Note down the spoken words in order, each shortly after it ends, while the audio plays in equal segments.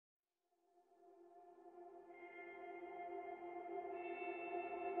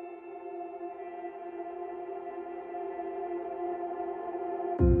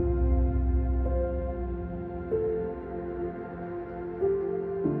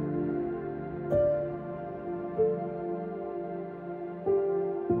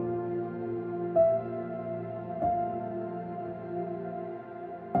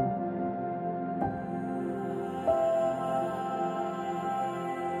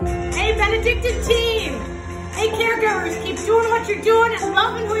Hey, Benedictine team! Hey, caregivers, keep doing what you're doing and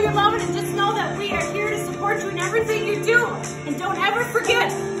loving who you're loving, and just know that we are here to support you in everything you do. And don't ever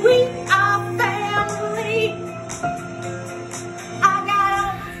forget, we are family.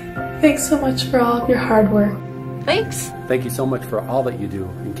 Thanks so much for all of your hard work. Thanks. Thank you so much for all that you do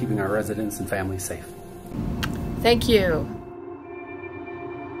in keeping our residents and families safe. Thank you.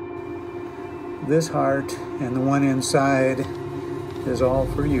 This heart and the one inside is all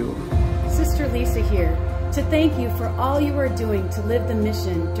for you. Sister Lisa here, to thank you for all you are doing to live the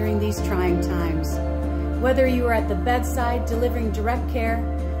mission during these trying times. Whether you are at the bedside delivering direct care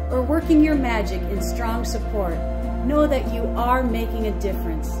or working your magic in strong support, know that you are making a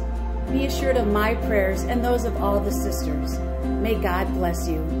difference. Be assured of my prayers and those of all the sisters. May God bless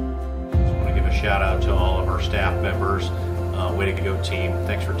you. I just want to give a shout out to all of our staff members. Way to go, team.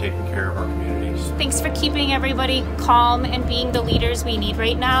 Thanks for taking care of our communities. Thanks for keeping everybody calm and being the leaders we need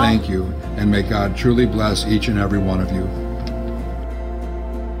right now. Thank you, and may God truly bless each and every one of you.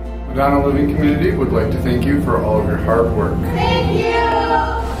 Madonna Living Community would like to thank you for all of your hard work. Thank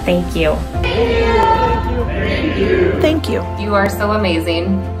you! Thank you. Thank you! Thank you! Thank you. You are so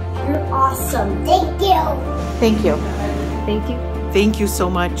amazing. You're awesome. Thank you! Thank you. Thank you. Thank you so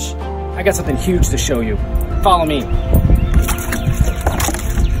much. I got something huge to show you. Follow me.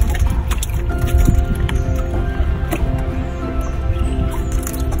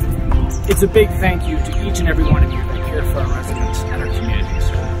 It's a big thank you to each and every one of you that care for our residents and our communities.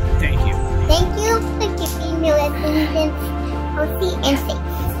 Thank you. Thank you for keeping your residents healthy and safe.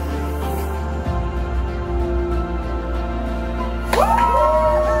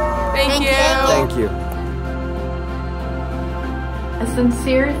 Thank you. Thank you. A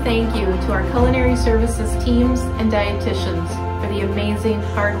sincere thank you to our culinary services teams and dietitians for the amazing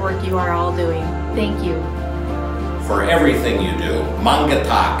hard work you are all doing. Thank you. For everything you do.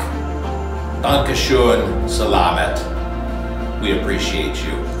 Mangatak. Dankeschön. Salamat. We appreciate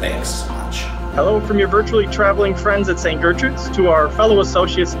you. Thanks so much. Hello from your virtually traveling friends at St. Gertrude's. To our fellow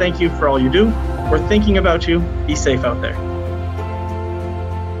associates, thank you for all you do. We're thinking about you. Be safe out there.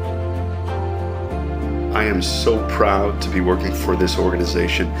 I am so proud to be working for this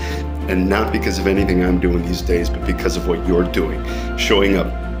organization, and not because of anything I'm doing these days, but because of what you're doing. Showing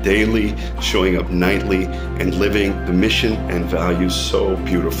up daily, showing up nightly, and living the mission and values so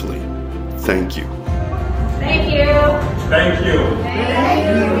beautifully. Thank you. Thank you! Thank you! Thank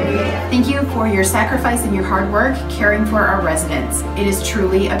you! Thank you for your sacrifice and your hard work caring for our residents. It is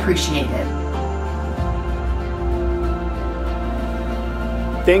truly appreciated.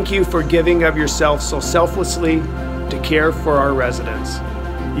 Thank you for giving of yourself so selflessly to care for our residents.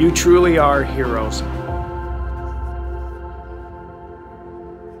 You truly are heroes.